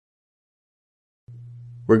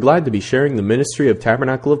We're glad to be sharing the ministry of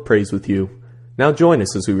Tabernacle of Praise with you. Now join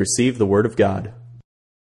us as we receive the Word of God.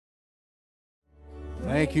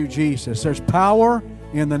 Thank you, Jesus. There's power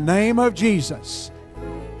in the name of Jesus.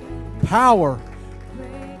 Power.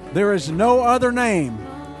 There is no other name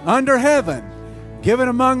under heaven given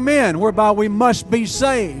among men whereby we must be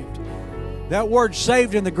saved. That word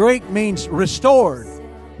saved in the Greek means restored,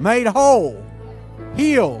 made whole,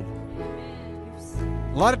 healed.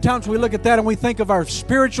 A lot of times we look at that and we think of our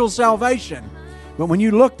spiritual salvation. But when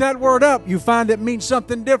you look that word up, you find it means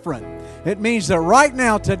something different. It means that right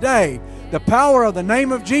now, today, the power of the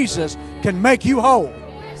name of Jesus can make you whole,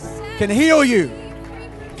 can heal you,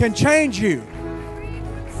 can change you.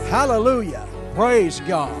 Hallelujah. Praise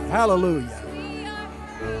God. Hallelujah.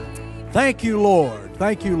 Thank you, Lord.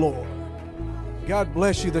 Thank you, Lord. God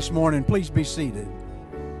bless you this morning. Please be seated.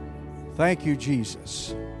 Thank you,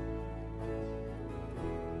 Jesus.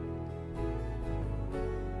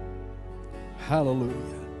 Hallelujah.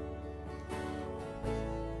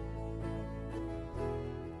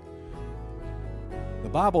 The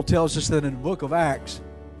Bible tells us that in the book of Acts,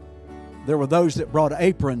 there were those that brought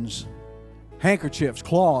aprons, handkerchiefs,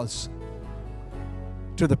 cloths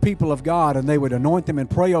to the people of God, and they would anoint them and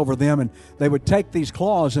pray over them, and they would take these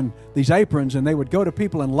cloths and these aprons and they would go to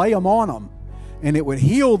people and lay them on them, and it would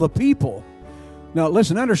heal the people. Now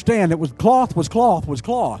listen, understand, it was cloth,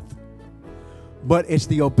 but it's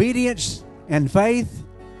the obedience and faith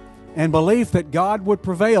and belief that God would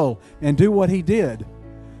prevail and do what He did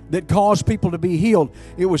that caused people to be healed.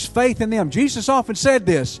 It was faith in them. Jesus often said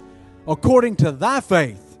this, according to thy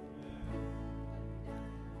faith.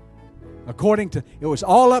 It was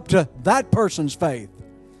all up to that person's faith.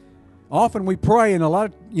 Often we pray, and a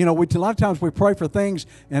lot of times we pray for things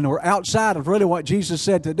and we're outside of really what Jesus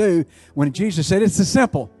said to do, when Jesus said it's as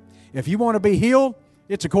simple. If you want to be healed,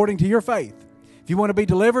 it's according to your faith. If you want to be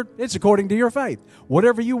delivered, it's according to your faith.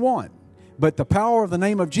 Whatever you want. But the power of the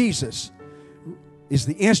name of Jesus is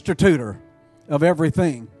the institutor of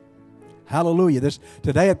everything. Hallelujah.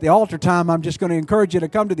 Today at the altar time, I'm just going to encourage you to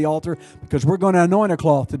come to the altar because we're going to anoint a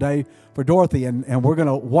cloth today for Dorothy, and we're going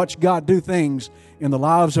to watch God do things in the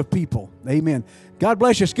lives of people. Amen. God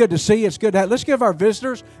bless you. It's good to see you. It's good to have. Let's give our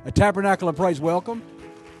visitors a Tabernacle of Praise welcome.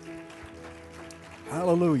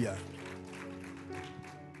 Hallelujah.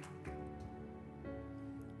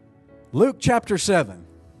 Luke chapter 7.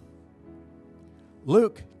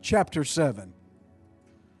 Luke chapter 7.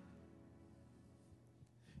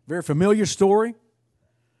 Very familiar story. I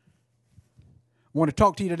want to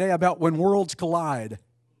talk to you today about when worlds collide.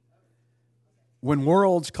 When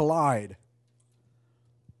worlds collide.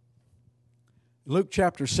 Luke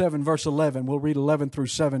chapter 7, verse 11. We'll read 11 through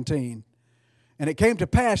 17. And it came to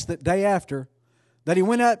pass that day after that he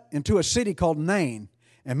went up into a city called Nain,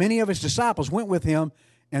 and many of his disciples went with him,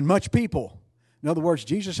 and much people. In other words,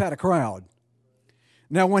 Jesus had a crowd.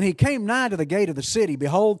 Now when he came nigh to the gate of the city,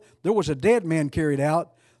 behold, there was a dead man carried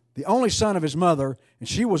out, the only son of his mother, and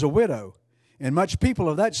she was a widow. And much people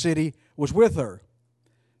of that city was with her.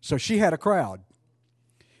 So she had a crowd.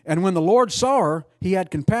 And when the Lord saw her, He had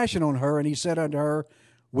compassion on her, and He said unto her,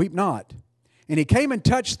 Weep not. And He came and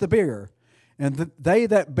touched the bier. And they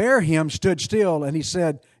that bare him stood still, and He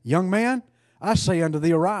said, Young man, I say unto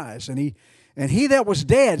thee, arise. And he that was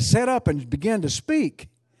dead sat up and began to speak.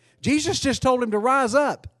 Jesus just told him to rise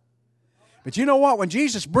up. But you know what? When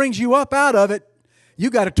Jesus brings you up out of it, you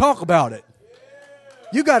got to talk about it.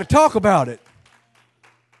 You got to talk about it.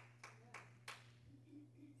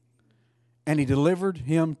 And he delivered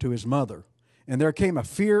him to his mother. And there came a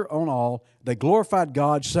fear on all. They glorified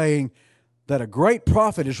God, saying that a great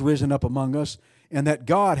prophet is risen up among us, and that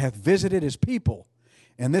God hath visited His people.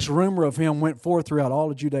 And this rumor of him went forth throughout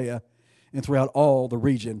all of Judea and throughout all the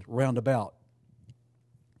region round about.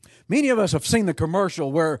 Many of us have seen the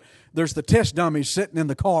commercial where there's the test dummies sitting in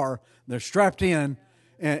the car. They're strapped in,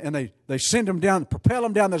 and they send them down, propel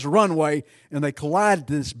them down this runway, and they collide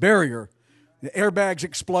to this barrier. The airbags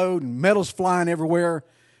explode, and metal's flying everywhere,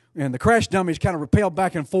 and the crash dummies kind of repel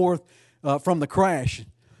back and forth from the crash.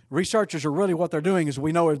 Researchers are really what they're doing, as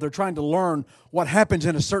we know, is they're trying to learn what happens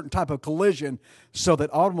in a certain type of collision so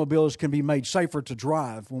that automobiles can be made safer to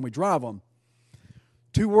drive when we drive them.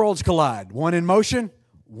 Two worlds collide, one in motion,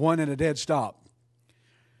 one in a dead stop.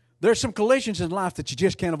 There's some collisions in life that you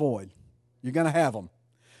just can't avoid. You're going to have them.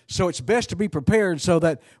 So it's best to be prepared so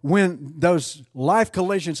that when those life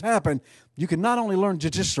collisions happen, you can not only learn to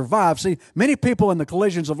just survive. See, many people in the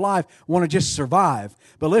collisions of life want to just survive.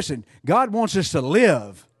 But listen, God wants us to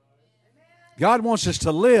live. God wants us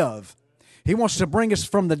to live. He wants to bring us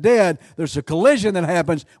from the dead. There's a collision that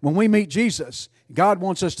happens when we meet Jesus. God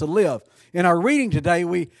wants us to live. In our reading today,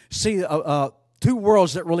 we see two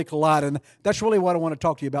worlds that really collide, and that's really what I want to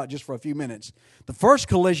talk to you about just for a few minutes. The first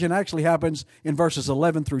collision actually happens in verses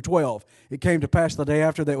 11 through 12. It came to pass the day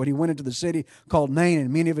after that when he went into the city called Nain,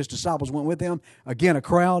 and many of his disciples went with him, again a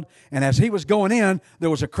crowd, and as he was going in, there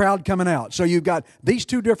was a crowd coming out. So you've got these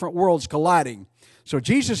two different worlds colliding. So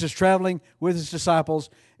Jesus is traveling with his disciples,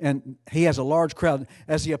 and he has a large crowd.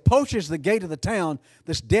 As he approaches the gate of the town,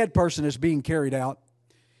 this dead person is being carried out.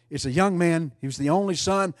 It's a young man. He was the only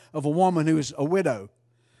son of a woman who was a widow.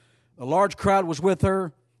 A large crowd was with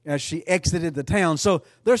her as she exited the town. So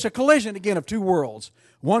there's a collision again of two worlds.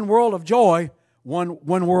 One world of joy, one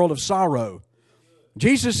world of sorrow.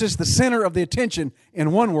 Jesus is the center of the attention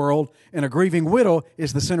in one world, and a grieving widow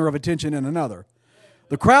is the center of attention in another.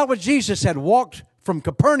 The crowd with Jesus had walked from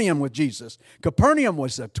Capernaum with Jesus. Capernaum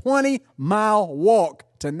was a 20-mile walk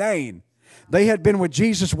to Nain. They had been with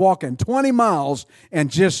Jesus walking 20 miles, and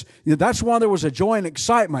that's why there was a joy and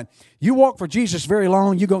excitement. You walk for Jesus very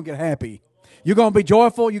long, you're going to get happy. You're going to be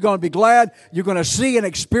joyful. You're going to be glad. You're going to see and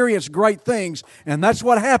experience great things. And that's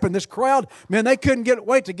what happened. This crowd, man, they couldn't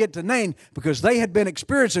wait to get to Nain because they had been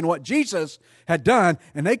experiencing what Jesus had done,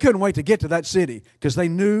 and they couldn't wait to get to that city because they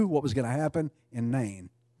knew what was going to happen in Nain.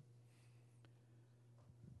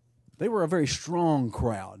 They were a very strong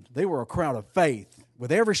crowd. They were a crowd of faith.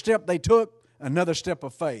 With every step they took, another step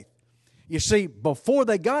of faith. You see, before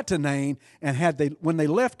they got to Nain and when they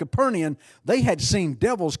left Capernaum, they had seen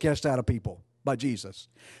devils cast out of people by Jesus.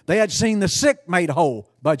 They had seen the sick made whole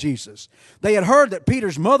by Jesus. They had heard that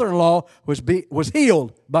Peter's mother-in-law was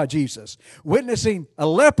healed by Jesus, witnessing a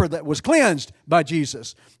leper that was cleansed by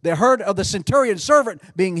Jesus. They heard of the centurion's servant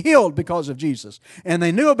being healed because of Jesus. And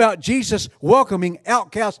they knew about Jesus welcoming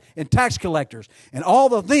outcasts and tax collectors. And all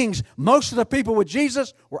the things, most of the people with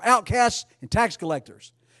Jesus were outcasts and tax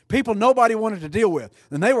collectors. People nobody wanted to deal with.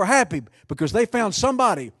 And they were happy because they found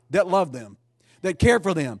somebody that loved them, that cared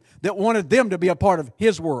for them, that wanted them to be a part of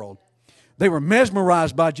His world. They were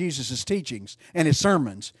mesmerized by Jesus' teachings and His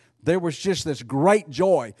sermons. There was just this great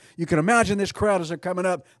joy. You can imagine this crowd as they're coming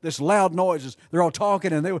up, this loud noises. They're all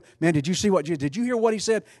talking, and man, did you hear what He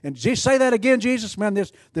said? And say that again, Jesus? Man,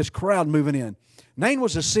 this crowd moving in. Nain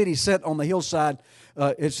was a city set on the hillside.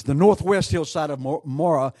 It's the northwest hillside of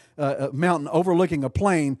Morah, mountain overlooking a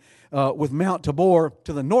plain with Mount Tabor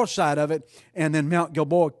to the north side of it, and then Mount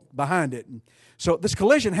Gilboa behind it. So this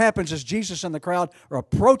collision happens as Jesus and the crowd are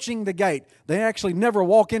approaching the gate. They actually never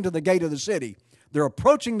walk into the gate of the city. They're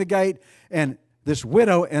approaching the gate, and this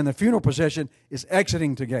widow and the funeral procession is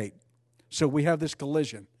exiting the gate. So we have this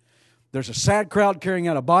collision. There's a sad crowd carrying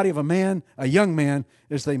out a body of a young man,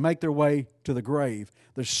 as they make their way to the grave.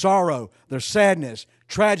 There's sorrow, there's sadness,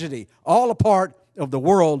 tragedy, all a part of the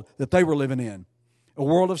world that they were living in. A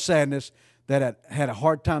world of sadness that had a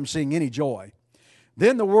hard time seeing any joy.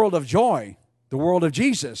 Then the world of joy, the world of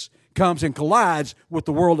Jesus, comes and collides with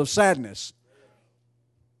the world of sadness.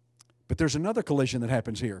 But there's another collision that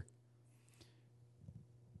happens here,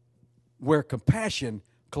 where compassion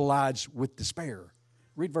collides with despair.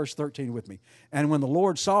 Read verse 13 with me. And when the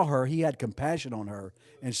Lord saw her, He had compassion on her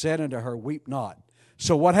and said unto her, weep not.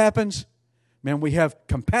 So what happens? Man, we have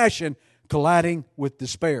compassion colliding with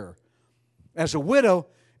despair. As a widow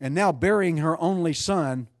and now burying her only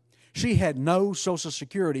son, she had no Social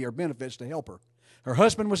Security or benefits to help her. Her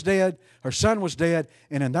husband was dead, her son was dead,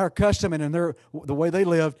 and in their custom and in the way they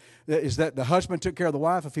lived is that the husband took care of the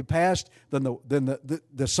wife. If he passed, then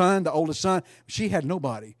the son, the oldest son, she had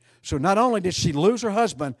nobody. So not only did she lose her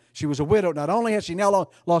husband, she was a widow. Not only had she now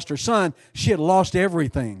lost her son, she had lost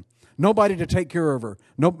everything. Nobody to take care of her.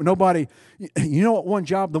 Nobody. You know what one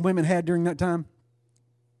job the women had during that time?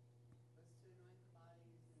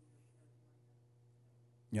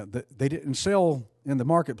 Yeah, they didn't sell in the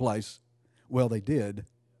marketplace. Well, they did.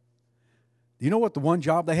 Do you know what the one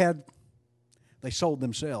job they had? They sold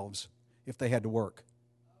themselves if they had to work.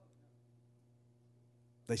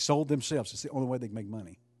 They sold themselves. It's the only way they could make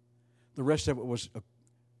money. The rest of it was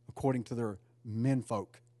according to their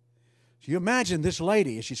menfolk. So you imagine this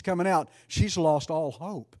lady, as she's coming out, she's lost all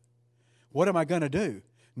hope. What am I going to do?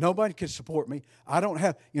 Nobody can support me. I don't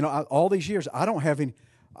have, all these years, I don't have any.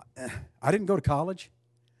 I didn't go to college.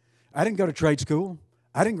 I didn't go to trade school.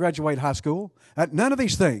 I didn't graduate high school. None of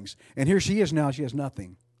these things. And here she is now. She has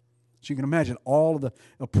nothing. So you can imagine all of the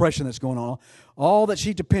oppression that's going on. All that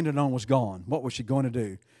she depended on was gone. What was she going to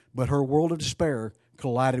do? But her world of despair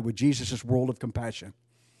collided with Jesus' world of compassion.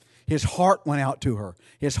 His heart went out to her.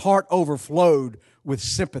 His heart overflowed with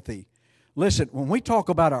sympathy. Listen, when we talk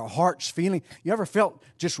about our heart's feeling, you ever felt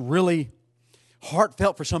just really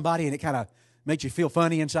heartfelt for somebody and it kind of makes you feel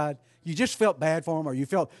funny inside? You just felt bad for them, or you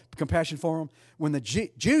felt compassion for them. When the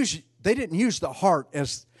Jews, they didn't use the heart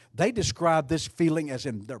as, they described this feeling as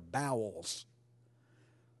in their bowels.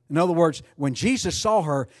 In other words, when Jesus saw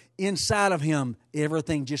her, inside of him,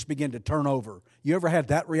 everything just began to turn over. You ever had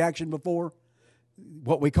that reaction before?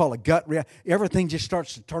 What we call a gut reaction. Everything just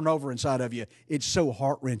starts to turn over inside of you. It's so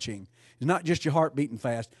heart-wrenching. It's not just your heart beating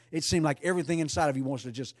fast. It seemed like everything inside of you wants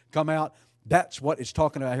to just come out. That's what it's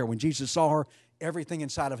talking about here. When Jesus saw her, everything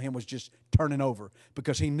inside of him was just turning over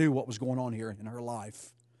because he knew what was going on here in her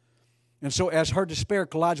life. And so as her despair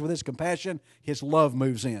collides with his compassion, his love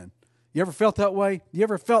moves in. You ever felt that way? You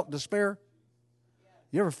ever felt despair?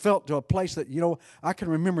 You ever felt to a place that, I can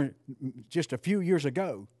remember just a few years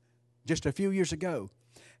ago,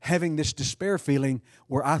 having this despair feeling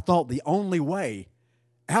where I thought the only way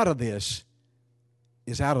out of this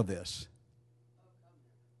is out of this.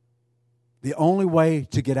 The only way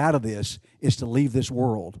to get out of this is to leave this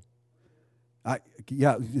world.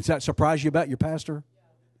 Does that surprise you about your pastor?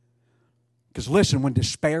 Because listen, when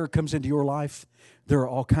despair comes into your life, there are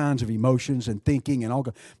all kinds of emotions and thinking and all.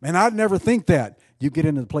 Man, I'd never think that. You get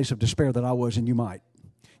into the place of despair that I was, and you might.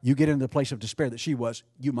 You get into the place of despair that she was,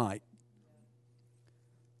 you might.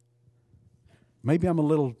 Maybe I'm a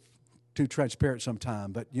little too transparent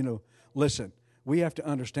sometime, but, listen, we have to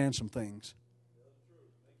understand some things.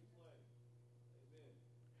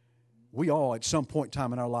 We all, at some point in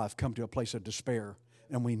time in our life, come to a place of despair,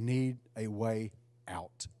 and we need a way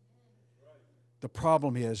out. The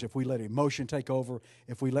problem is, if we let emotion take over,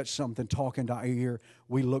 if we let something talk into our ear,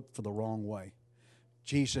 we look for the wrong way.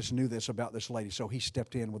 Jesus knew this about this lady, so he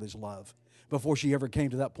stepped in with his love. Before she ever came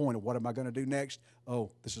to that point of what am I going to do next?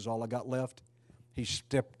 Oh, this is all I got left. He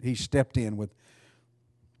stepped in with.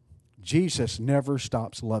 Jesus never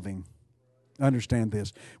stops loving. Understand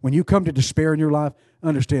this. When you come to despair in your life,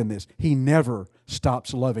 understand this. He never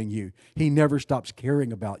stops loving you. He never stops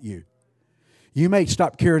caring about you. You may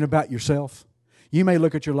stop caring about yourself. You may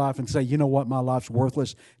look at your life and say, you know what, my life's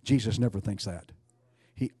worthless. Jesus never thinks that.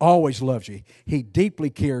 He always loves you. He deeply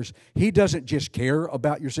cares. He doesn't just care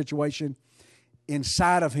about your situation.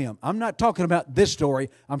 Inside of him, I'm not talking about this story.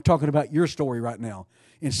 I'm talking about your story right now.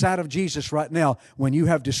 Inside of Jesus right now, when you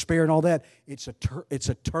have despair and all that, it's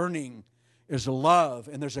a turning. There's a love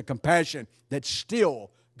and there's a compassion that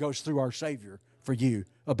still goes through our Savior for you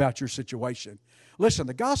about your situation. Listen,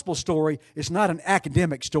 the gospel story is not an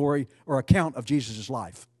academic story or account of Jesus'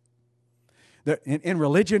 life. In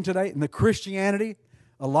religion today, in the Christianity,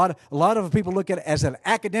 a lot of people look at it as an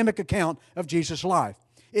academic account of Jesus' life.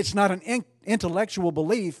 It's not an intellectual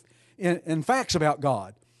belief in facts about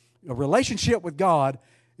God. A relationship with God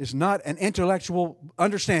is not an intellectual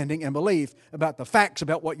understanding and belief about the facts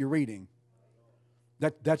about what you're reading.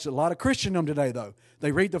 That's a lot of Christendom today, though.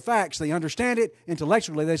 They read the facts, they understand it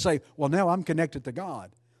intellectually. They say, well, now I'm connected to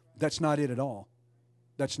God. That's not it at all.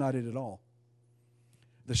 That's not it at all.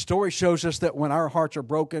 The story shows us that when our hearts are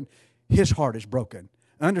broken, His heart is broken.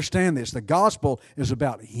 Understand this. The gospel is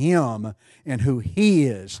about Him and who He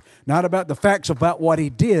is, not about the facts about what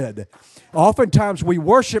He did. Oftentimes we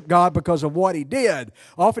worship God because of what He did.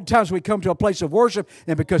 Oftentimes we come to a place of worship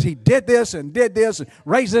and because He did this and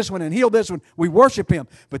raised this one and healed this one, we worship Him.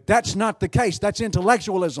 But that's not the case. That's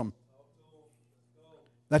intellectualism.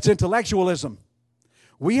 That's intellectualism.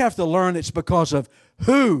 We have to learn it's because of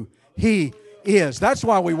who He is. That's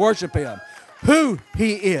why we worship Him. Who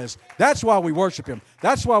He is. That's why we worship Him.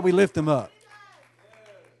 That's why we lift Him up.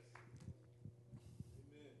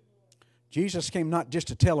 Jesus came not just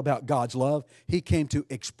to tell about God's love. He came to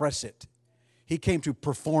express it. He came to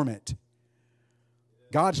perform it.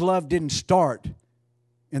 God's love didn't start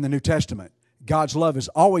in the New Testament. God's love has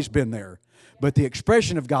always been there. But the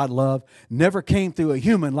expression of God's love never came through a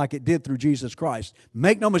human like it did through Jesus Christ.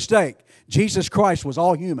 Make no mistake, Jesus Christ was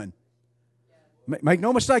all human. Make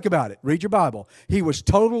no mistake about it. Read your Bible. He was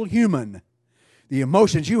total human. The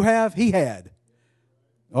emotions you have, He had.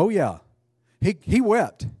 Oh, yeah. He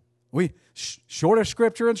wept. Short of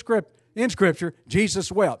Scripture in Scripture,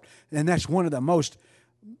 Jesus wept. And that's one of the most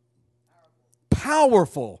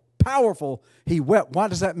powerful. He wept. What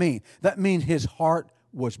does that mean? That means His heart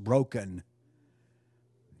was broken.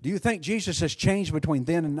 Do you think Jesus has changed between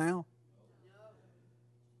then and now?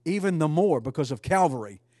 Even the more, because of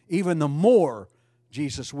Calvary. Even the more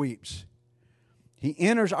Jesus weeps. He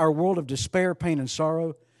enters our world of despair, pain, and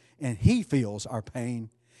sorrow, and He feels our pain.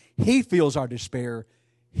 He feels our despair.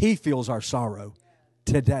 He feels our sorrow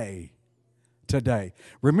today. Today.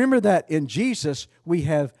 Remember that in Jesus we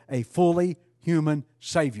have a fully human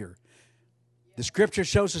Savior. The Scripture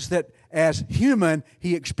shows us that as human,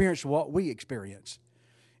 He experienced what we experience.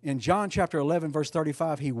 In John chapter 11, verse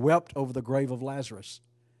 35, he wept over the grave of Lazarus.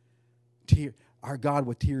 Our God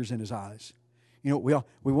with tears in his eyes. You know,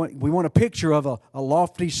 we want a picture of a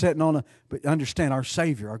lofty sitting on but understand our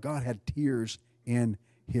Savior, our God had tears in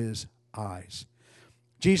his eyes.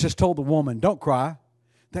 Jesus told the woman, don't cry.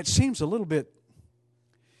 That seems a little bit,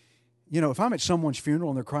 you know, if I'm at someone's funeral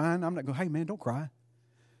and they're crying, I'm not going, hey man, don't cry.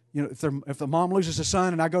 You know, if the mom loses a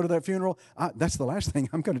son and I go to that funeral, that's the last thing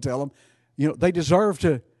I'm going to tell them. You know, they deserve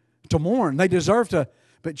to mourn. They deserve to.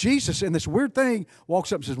 But Jesus, in this weird thing,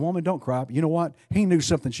 walks up and says, woman, don't cry. But you know what? He knew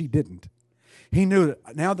something she didn't. He knew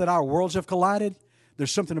that now that our worlds have collided,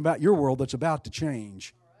 there's something about your world that's about to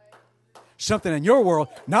change. Something in your world,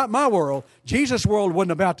 not my world. Jesus' world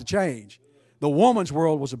wasn't about to change. The woman's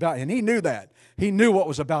world was about, and he knew that. He knew what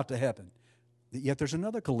was about to happen. Yet there's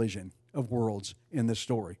another collision of worlds in this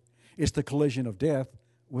story. It's the collision of death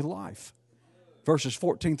with life. Verses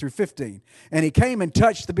 14 through 15. And he came and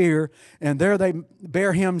touched the bier, and there they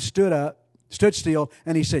bare him stood still,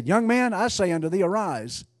 and he said, young man, I say unto thee,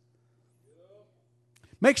 arise.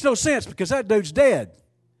 Makes no sense because that dude's dead.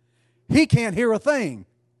 He can't hear a thing.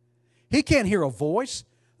 He can't hear a voice.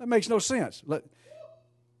 That makes no sense.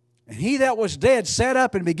 And he that was dead sat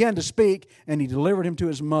up and began to speak, and he delivered him to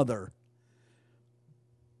his mother.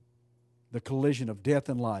 The collision of death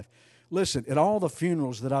and life. Listen, at all the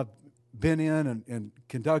funerals that I've been in and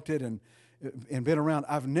conducted and been around,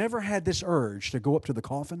 I've never had this urge to go up to the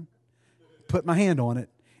coffin, put my hand on it,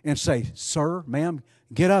 and say, sir, ma'am,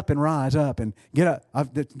 get up and rise up and get up.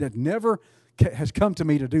 That never has come to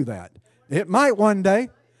me to do that. It might one day.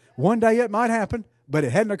 One day it might happen, but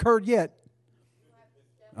it hadn't occurred yet.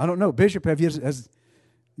 I don't know. Bishop, has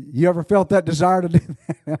you ever felt that desire to do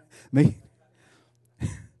that? Me?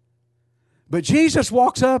 But Jesus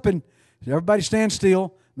walks up and everybody stands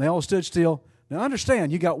still. And they all stood still. Now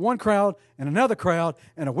understand, you got one crowd and another crowd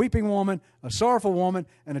and a weeping woman, a sorrowful woman,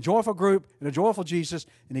 and a joyful group and a joyful Jesus.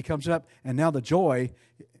 And he comes up, and now the joy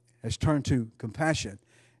has turned to compassion.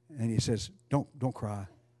 And he says, don't cry.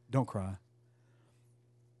 Don't cry.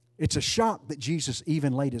 It's a shock that Jesus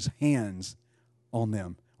even laid his hands on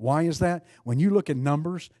them. Why is that? When you look in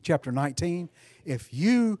Numbers chapter 19, if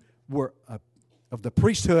you were of the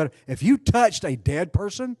priesthood, if you touched a dead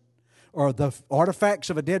person, or the artifacts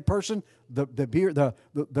of a dead person, the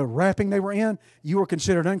wrapping they were in, you were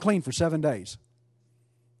considered unclean for 7 days.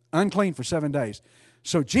 Unclean for 7 days.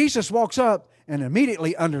 So Jesus walks up, and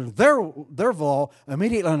immediately under their law,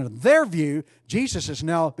 immediately under their view, Jesus has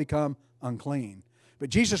now become unclean. But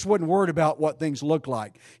Jesus wasn't worried about what things looked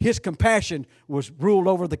like. His compassion was ruled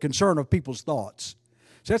over the concern of people's thoughts.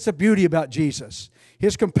 So that's the beauty about Jesus.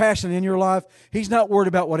 His compassion in your life, he's not worried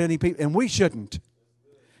about what any people, and we shouldn't.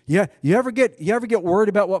 Yeah, you ever get worried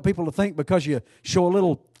about what people will think because you show a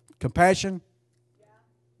little compassion?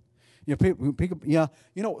 Yeah. You know, people, yeah.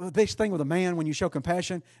 You know, this thing with a man, when you show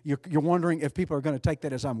compassion, you're wondering if people are going to take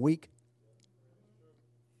that as I'm weak.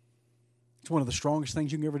 It's one of the strongest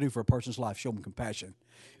things you can ever do for a person's life, show them compassion.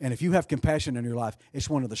 And if you have compassion in your life, it's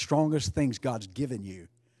one of the strongest things God's given you,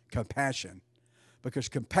 compassion. Because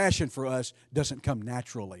compassion for us doesn't come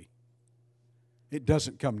naturally. It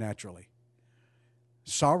doesn't come naturally.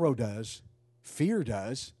 Sorrow does, fear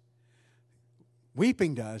does,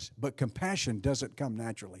 weeping does, but compassion doesn't come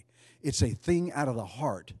naturally. It's a thing out of the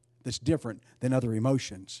heart that's different than other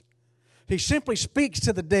emotions. He simply speaks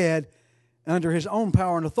to the dead under his own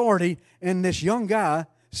power and authority, and this young guy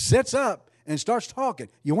sits up and starts talking.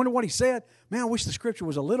 You wonder what he said? Man, I wish the scripture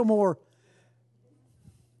was a little more,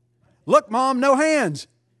 look, Mom, no hands.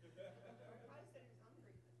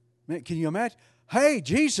 Man, can you imagine? Hey,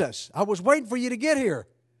 Jesus, I was waiting for you to get here.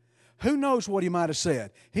 Who knows what he might have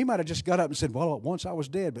said? He might have just got up and said, well, once I was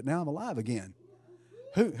dead, but now I'm alive again.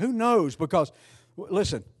 Who knows? Because,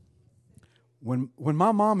 listen, when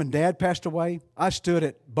my mom and dad passed away, I stood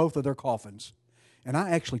at both of their coffins, and I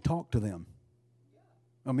actually talked to them.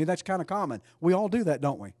 I mean, that's kind of common. We all do that,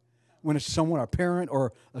 don't we? When it's someone, a parent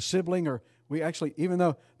or a sibling, or we actually, even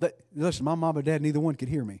though, listen, my mom and dad, neither one could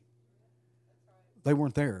hear me. They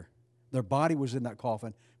weren't there. Their body was in that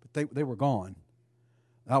coffin, but they were gone.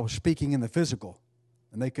 I was speaking in the physical,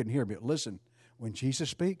 and they couldn't hear me. But listen, when Jesus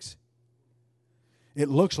speaks, it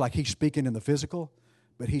looks like he's speaking in the physical,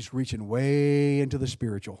 but he's reaching way into the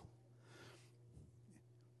spiritual.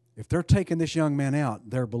 If they're taking this young man out,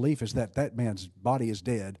 their belief is that that man's body is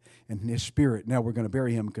dead, and his spirit, now we're going to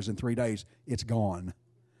bury him because in 3 days it's gone.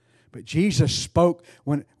 But Jesus spoke.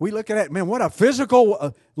 When we look at it, man, what a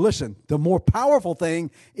physical, listen, the more powerful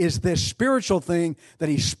thing is this spiritual thing that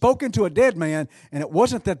he spoke into a dead man, and it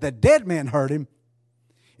wasn't that the dead man heard him.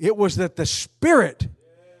 It was that the spirit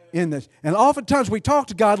in this. And oftentimes we talk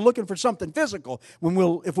to God looking for something physical.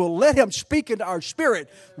 If we'll let Him speak into our spirit,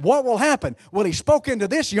 what will happen? Well, He spoke into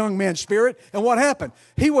this young man's spirit, and what happened?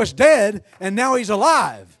 He was dead, and now he's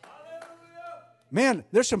alive. Man,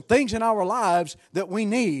 there's some things in our lives that we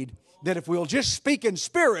need that if we'll just speak in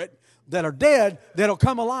spirit that are dead, that'll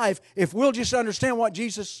come alive if we'll just understand what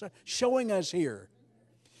Jesus is showing us here.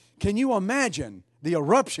 Can you imagine the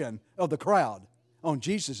eruption of the crowd on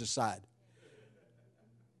Jesus' side?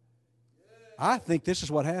 I think this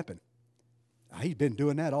is what happened. He's been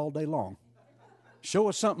doing that all day long. Show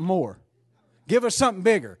us something more. Give us something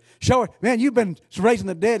bigger. Show us, man, you've been raising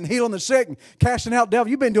the dead and healing the sick and casting out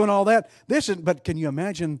devils. You've been doing all that. But can you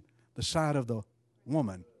imagine the side of the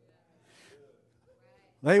woman?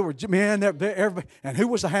 They were, man, everybody, and who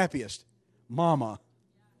was the happiest? Mama.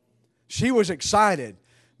 She was excited.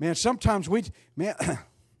 Man, sometimes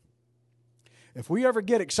if we ever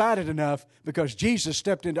get excited enough because Jesus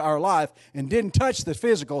stepped into our life and didn't touch the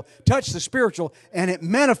physical, touched the spiritual, and it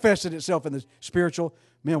manifested itself in the spiritual,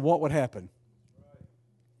 man, what would happen?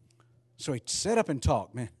 So he sat up and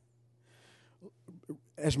talked, man.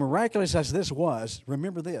 As miraculous as this was,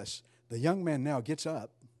 remember this. The young man now gets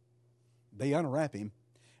up. They unwrap him,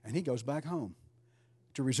 and he goes back home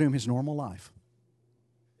to resume his normal life.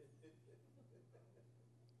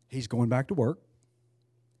 He's going back to work.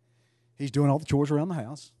 He's doing all the chores around the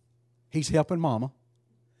house. He's helping Mama.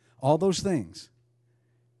 All those things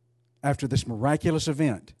after this miraculous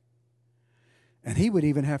event. And he would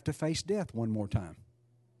even have to face death one more time.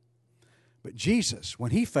 But Jesus, when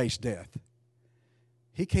He faced death,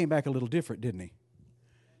 He came back a little different, didn't He?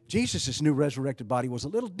 Jesus' new resurrected body was a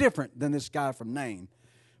little different than this guy from Nain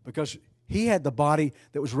because He had the body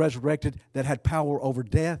that was resurrected that had power over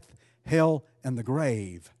death, hell, and the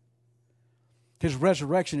grave. His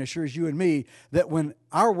resurrection assures you and me that when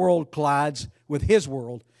our world collides with His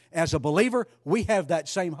world, as a believer, we have that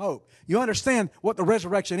same hope. You understand what the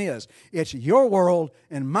resurrection is. It's your world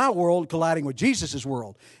and my world colliding with Jesus'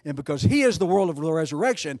 world. And because He is the world of the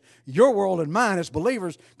resurrection, your world and mine as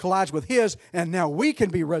believers collides with His, and now we can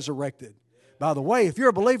be resurrected. By the way, if you're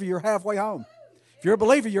a believer, you're halfway home. If you're a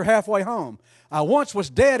believer, you're halfway home. I once was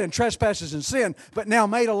dead in trespasses and sin, but now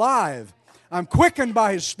made alive. I'm quickened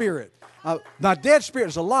by His Spirit. My dead spirit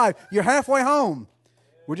is alive. You're halfway home.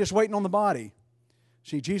 We're just waiting on the body.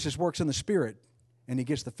 See, Jesus works in the spirit, and He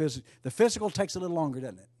gets the physical. The physical takes a little longer,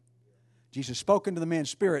 doesn't it? Jesus spoke into the man's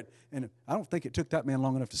spirit, and I don't think it took that man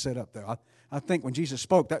long enough to sit up there. I think when Jesus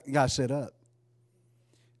spoke, that guy sat up.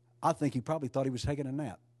 I think he probably thought he was taking a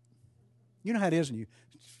nap. You know how it is when you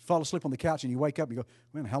fall asleep on the couch and you wake up and you go,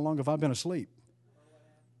 man, how long have I been asleep?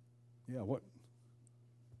 Yeah, what?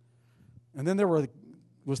 And then there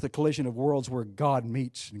was the collision of worlds where God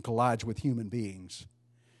meets and collides with human beings.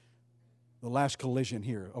 The last collision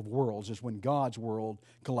here of worlds is when God's world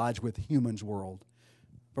collides with humans' world.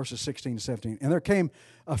 Verses 16 to 17. And there came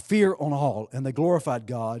a fear on all, and they glorified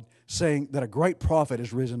God, saying that a great prophet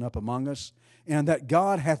is risen up among us, and that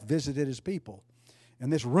God hath visited His people.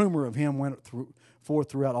 And this rumor of Him went forth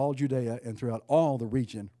throughout all Judea and throughout all the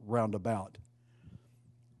region round about.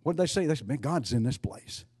 What did they say? They said, man, God's in this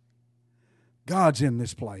place. God's in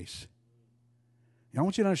this place. Now, I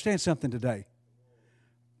want you to understand something today.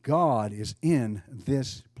 God is in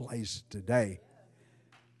this place today.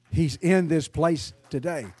 He's in this place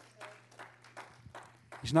today.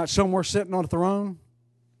 He's not somewhere sitting on a throne.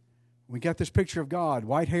 We got this picture of God,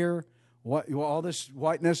 white hair, all this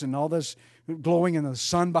whiteness and all this glowing and the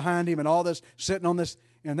sun behind Him and all this sitting on this.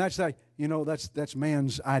 And that's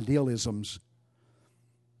man's idealisms.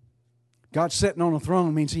 God sitting on a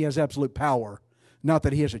throne means He has absolute power, not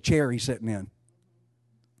that He has a chair He's sitting in.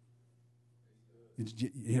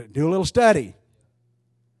 Do a little study.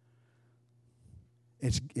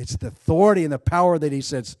 It's the authority and the power that He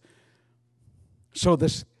sits. So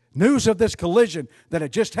this news of this collision that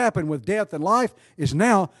had just happened with death and life is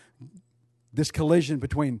now this collision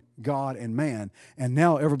between God and man. And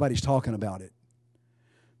now everybody's talking about it.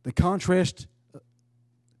 The contrast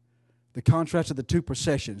of the two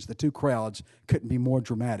processions, the two crowds, couldn't be more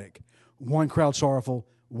dramatic. One crowd sorrowful,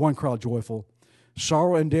 one crowd joyful.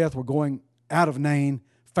 Sorrow and death were going out of Nain.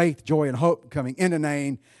 Faith, joy, and hope coming into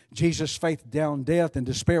Nain. Jesus' faith down death and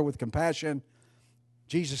despair with compassion.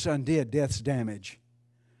 Jesus undid death's damage.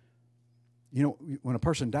 You know, when a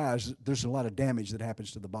person dies, there's a lot of damage that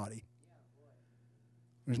happens to the body.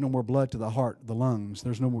 There's no more blood to the heart, the lungs.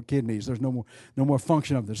 There's no more kidneys. There's no more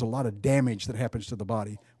function of it. There's a lot of damage that happens to the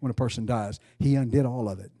body when a person dies. He undid all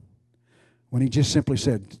of it. When He just simply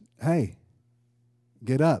said, hey,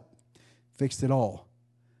 get up, fixed it all.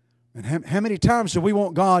 And how many times do we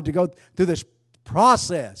want God to go through this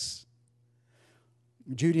process.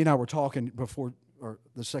 Judy and I were talking before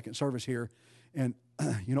the second service here, and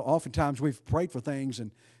oftentimes we've prayed for things,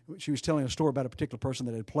 and she was telling a story about a particular person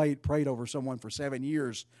that had prayed over someone for 7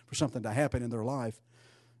 years for something to happen in their life,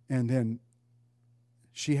 and then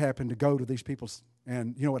she happened to go to these people,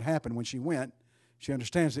 and you know what happened when she went? She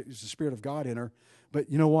understands that it's the Spirit of God in her, but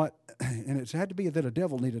you know what? And it had to be that a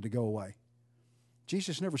devil needed to go away.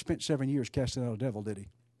 Jesus never spent 7 years casting out a devil, did he?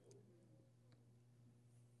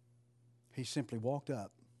 He simply walked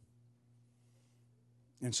up.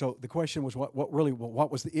 And so the question was,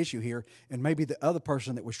 what was the issue here? And maybe the other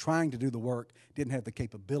person that was trying to do the work didn't have the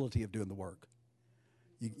capability of doing the work.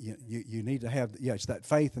 You need to have, it's that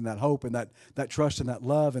faith and that hope and that trust and that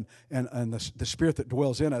love and the Spirit that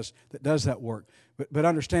dwells in us that does that work. But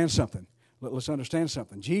understand something. Let's understand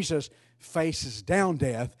something. Jesus faces down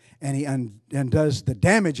death and he undoes the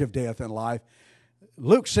damage of death in life.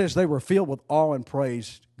 Luke says they were filled with awe and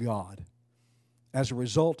praised God. As a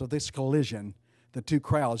result of this collision, the two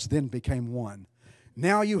crowds then became one.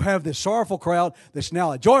 Now you have this sorrowful crowd that's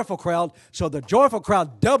now a joyful crowd, so the joyful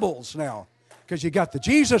crowd doubles now. Because you got the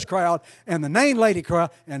Jesus crowd and the Nain Lady crowd,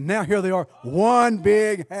 and now here they are, one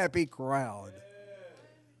big happy crowd.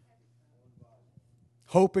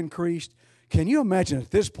 Hope increased. Can you imagine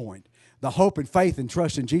at this point, the hope and faith and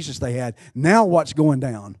trust in Jesus they had, now what's going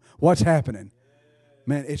down? What's happening?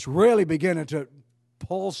 Man, it's really beginning to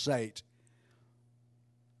pulsate.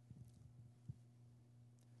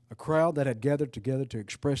 A crowd that had gathered together to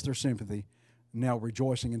express their sympathy, now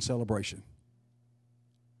rejoicing in celebration.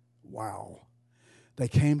 Wow. They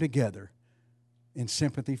came together in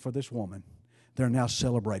sympathy for this woman. They're now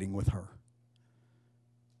celebrating with her.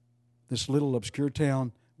 This little obscure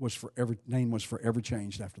town name was forever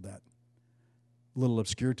changed after that. Little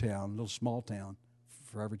obscure town, little small town,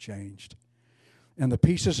 forever changed. And the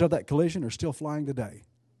pieces of that collision are still flying today.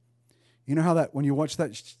 You know how that when you watch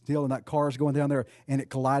that deal and that car is going down there and it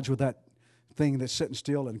collides with that thing that's sitting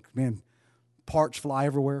still and man, parts fly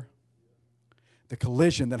everywhere? The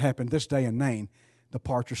collision that happened this day in Nain, the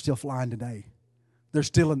parts are still flying today. They're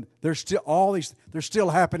still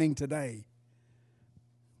happening today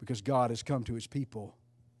because God has come to His people.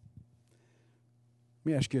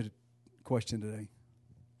 Let me ask you a question today.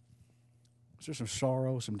 Is there some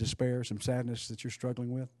sorrow, some despair, some sadness that you're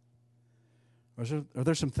struggling with? Are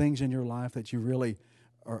there some things in your life that you really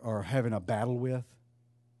are having a battle with?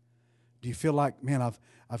 Do you feel like, man,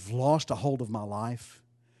 I've lost a hold of my life?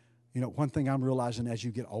 You know, one thing I'm realizing as you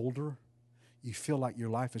get older, you feel like your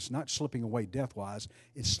life is not slipping away death-wise,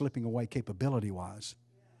 it's slipping away capability-wise.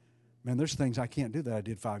 Man, there's things I can't do that I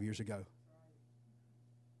did 5 years ago.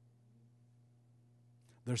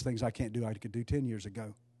 There's things I can't do I could do 10 years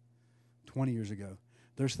ago, 20 years ago.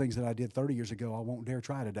 There's things that I did 30 years ago I won't dare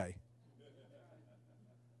try today.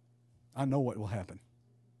 I know what will happen.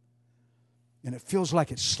 And it feels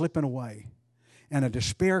like it's slipping away. And a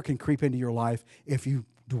despair can creep into your life if you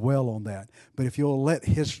dwell on that. But if you'll let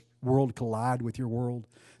His world collide with your world,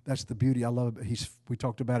 that's the beauty. I love it. We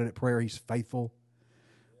talked about it at prayer. He's faithful.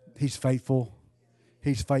 He's faithful.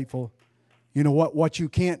 He's faithful. You know what you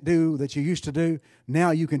can't do that you used to do,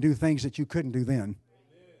 now you can do things that you couldn't do then.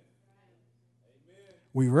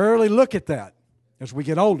 We rarely look at that as we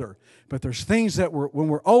get older. But there's things that when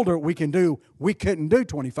we're older we couldn't do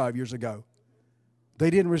 25 years ago. They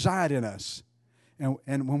didn't reside in us.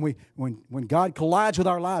 And when God collides with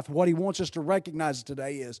our life, what He wants us to recognize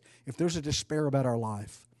today is if there's a despair about our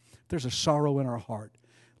life, if there's a sorrow in our heart,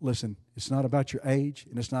 listen, it's not about your age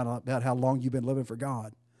and it's not about how long you've been living for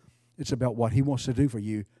God. It's about what He wants to do for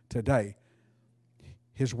you today.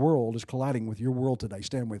 His world is colliding with your world today.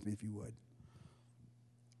 Stand with me if you would.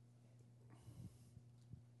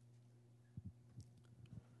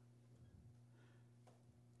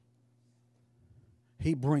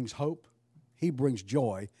 He brings hope. He brings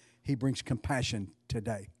joy. He brings compassion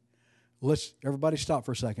today. Everybody stop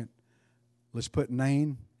for a second. Let's put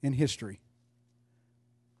Nain in history.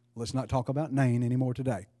 Let's not talk about Nain anymore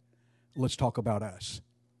today. Let's talk about us.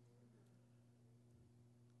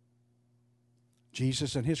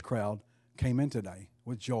 Jesus and His crowd came in today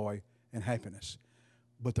with joy and happiness.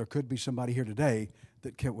 But there could be somebody here today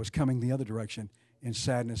that was coming the other direction in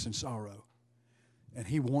sadness and sorrow. And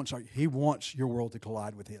He wants your world to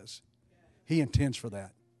collide with His. He intends for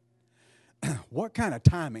that. What kind of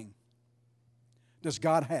timing does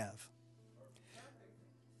God have?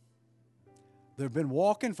 They've been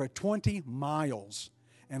walking for 20 miles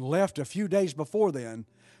and left a few days before then,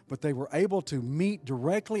 but they were able to meet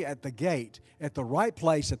directly at the gate, at the right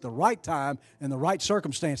place, at the right time, in the right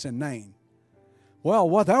circumstance in Nain. Well,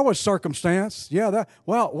 what that was circumstance. Yeah,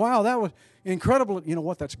 wow, that was incredible. You know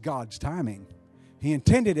what? That's God's timing. He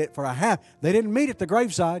intended it for a half. They didn't meet at the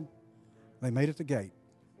graveside. They met at the gate.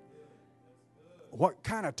 What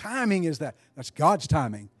kind of timing is that? That's God's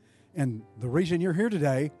timing. And the reason you're here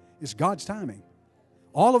today is God's timing.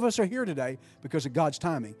 All of us are here today because of God's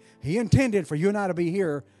timing. He intended for you and I to be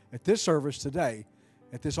here at this service today,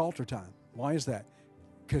 at this altar time. Why is that?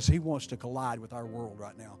 Because He wants to collide with our world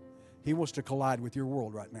right now. He wants to collide with your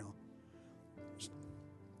world right now.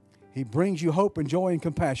 He brings you hope and joy and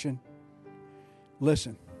compassion.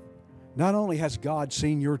 Listen, not only has God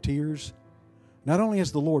seen your tears, not only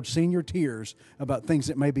has the Lord seen your tears about things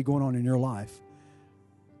that may be going on in your life,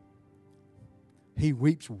 He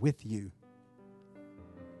weeps with you.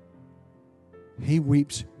 He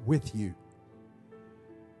weeps with you.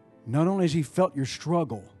 Not only has He felt your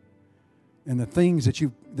struggle and the things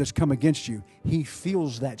that's come against you, He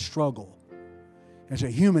feels that struggle. As a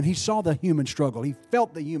human, He saw the human struggle. He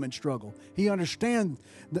felt the human struggle. He understood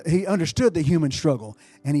the human struggle,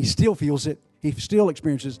 and He still feels it. He still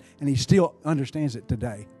experiences, and He still understands it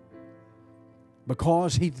today.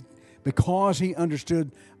 Because He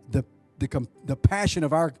understood the passion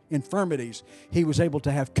of our infirmities, He was able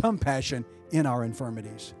to have compassion in our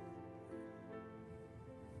infirmities.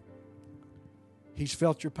 He's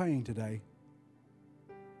felt your pain today.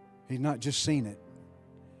 He's not just seen it.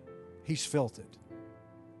 He's felt it.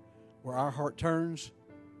 Where our heart turns,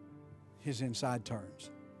 His inside turns.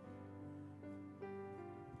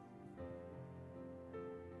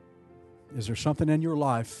 Is there something in your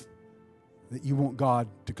life that you want God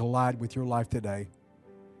to collide with your life today?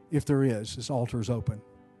 If there is, this altar is open.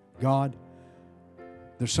 God,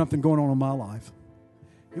 there's something going on in my life.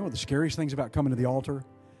 You know what the scariest things about coming to the altar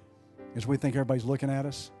is we think everybody's looking at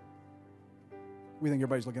us. We think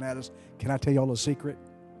everybody's looking at us. Can I tell you all a secret?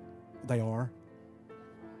 They are.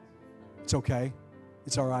 It's okay.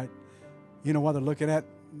 It's all right. You know why they're looking at?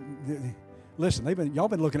 Listen, y'all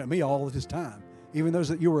been looking at me all this time. Even those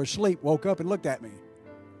that you were asleep woke up and looked at me.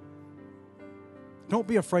 Don't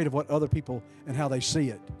be afraid of what other people and how they see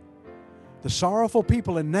it. The sorrowful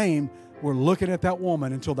people in Nain were looking at that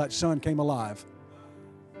woman until that son came alive.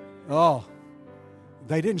 Oh,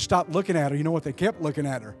 they didn't stop looking at her. You know what? They kept looking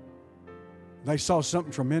at her. They saw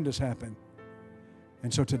something tremendous happen.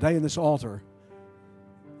 And so today in this altar,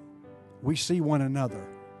 we see one another.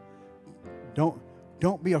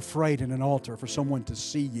 Don't be afraid in an altar for someone to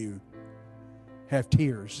see you have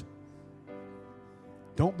tears.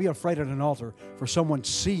 Don't be afraid at an altar for someone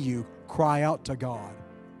to see you cry out to God.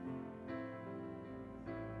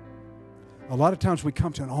 A lot of times we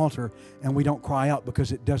come to an altar and we don't cry out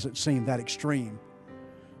because it doesn't seem that extreme.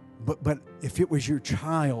 But if it was your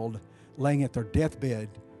child laying at their deathbed,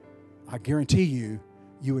 I guarantee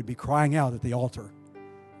you would be crying out at the altar.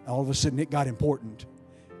 All of a sudden it got important.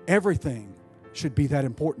 Everything should be that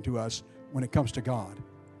important to us when it comes to God.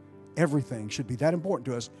 Everything should be that important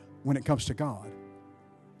to us when it comes to God.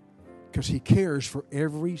 Because He cares for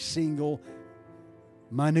every single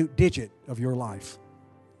minute digit of your life.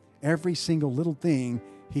 Every single little thing,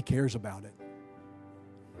 He cares about it.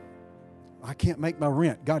 I can't make my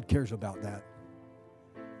rent. God cares about that.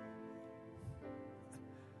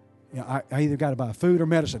 You know, I either got to buy food or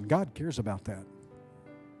medicine. God cares about that.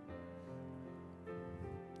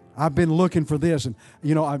 I've been looking for this, and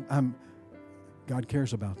you know, God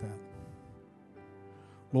cares about that.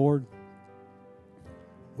 Lord,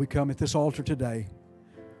 we come at this altar today,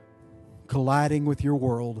 colliding with your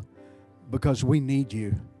world because we need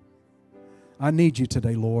you. I need you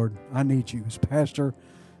today, Lord. I need you as pastor,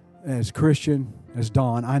 as Christian, as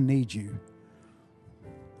Don. I need you.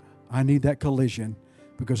 I need that collision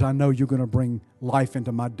because I know you're going to bring life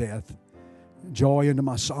into my death, joy into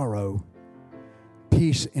my sorrow,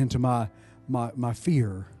 peace into my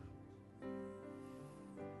fear.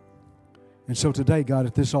 And so today, God,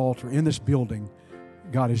 at this altar, in this building,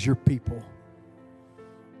 God, is your people.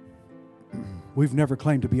 We've never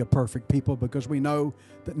claimed to be a perfect people because we know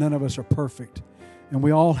that none of us are perfect. And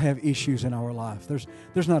we all have issues in our life.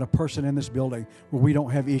 There's not a person in this building where we don't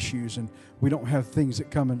have issues and we don't have things that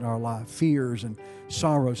come into our life, fears and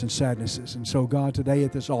sorrows and sadnesses. And so, God, today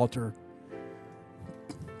at this altar,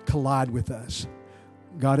 collide with us.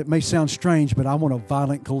 God, it may sound strange, but I want a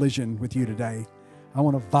violent collision with you today. I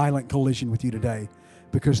want a violent collision with you today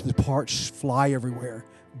because the parts fly everywhere.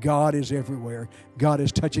 God is everywhere. God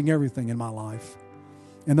is touching everything in my life.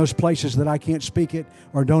 In those places that I can't speak it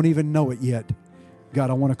or don't even know it yet, God,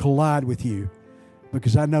 I want to collide with you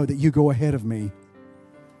because I know that you go ahead of me.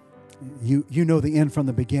 You know the end from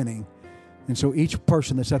the beginning. And so each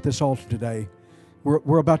person that's at this altar today,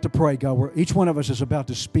 We're about to pray, God. Each one of us is about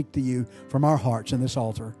to speak to you from our hearts in this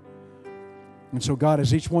altar. And so, God,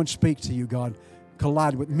 as each one speaks to you, God,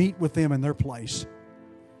 meet with them in their place.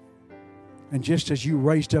 And just as you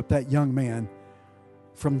raised up that young man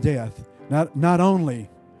from death, not only,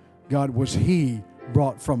 God, was he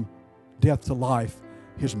brought from death to life,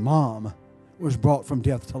 his mom was brought from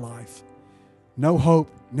death to life. No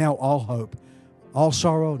hope, now all hope. All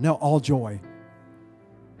sorrow, now all joy.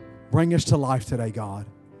 Bring us to life today, God.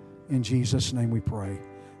 In Jesus' name we pray.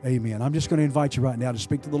 Amen. I'm just going to invite you right now to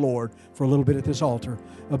speak to the Lord for a little bit at this altar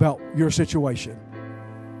about your situation,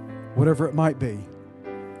 whatever it might be.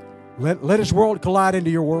 Let His world collide into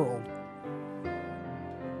your world.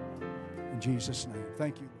 In Jesus' name.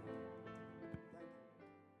 Thank you.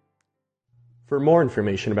 For more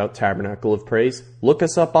information about Tabernacle of Praise, look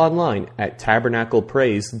us up online at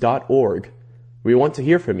tabernaclepraise.org. We want to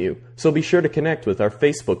hear from you, so be sure to connect with our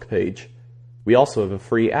Facebook page. We also have a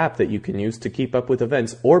free app that you can use to keep up with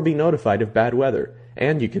events or be notified of bad weather,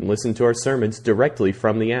 and you can listen to our sermons directly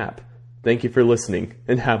from the app. Thank you for listening,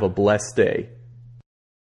 and have a blessed day.